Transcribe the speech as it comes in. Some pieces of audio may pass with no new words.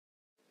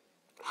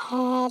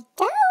Hello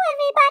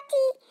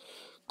everybody,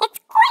 it's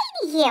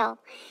Grady here,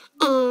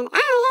 and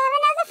I have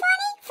another fun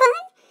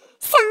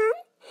song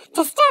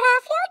to start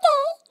off your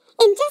day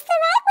in just the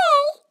right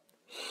way,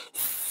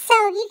 so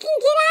you can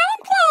get out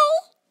and play.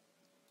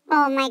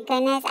 Oh my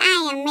goodness,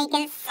 I am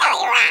making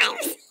silly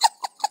rhymes.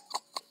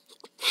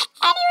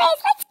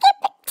 Anyways, let's get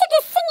to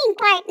the singing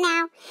part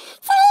now.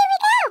 So here we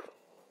go.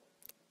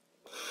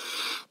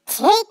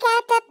 Take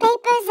out the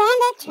papers and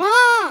the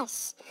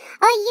trash,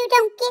 or you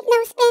don't get no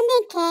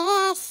spending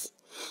cash.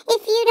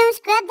 If you don't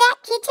scrub that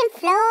kitchen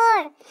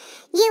floor,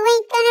 you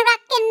ain't gonna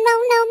rock and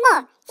roll no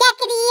more.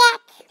 Yakety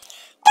yak.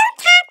 Don't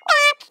talk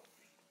back.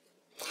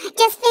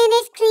 Just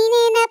finish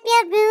cleaning up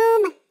your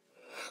room.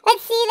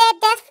 Let's see that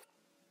dust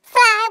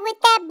fly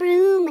with that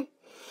broom.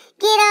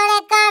 Get all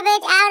that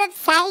garbage out of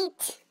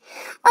sight,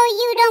 or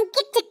you don't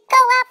get to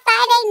go out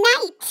Friday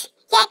night.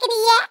 Yakety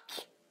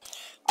yak.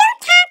 Don't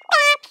talk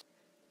back.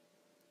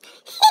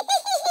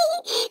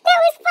 That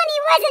was funny,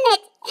 wasn't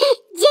it?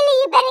 Jilly,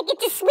 you better get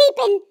to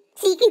sweeping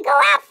so you can go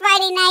out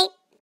Friday night.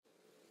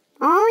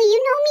 Oh, you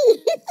know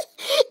me.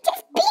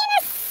 Just being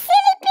a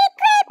silly big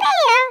gray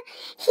bear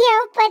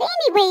here. But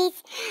anyways,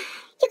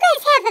 you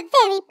guys have a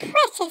very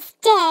precious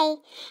day.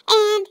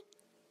 And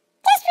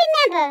just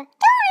remember,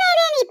 don't let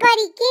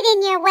anybody get in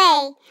your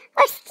way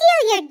or steal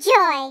your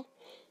joy.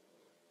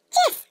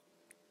 Just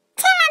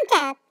tell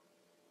them to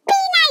be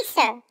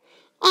nicer.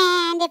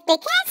 And if they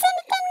can't say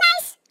anything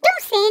nice,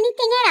 don't say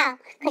anything at all.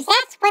 Because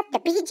that's what the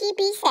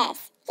BGB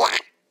says. Yeah,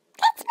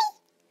 that's me.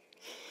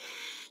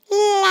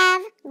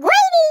 Love,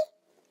 Grady,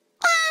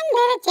 and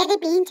little Jelly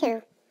Bean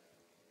too.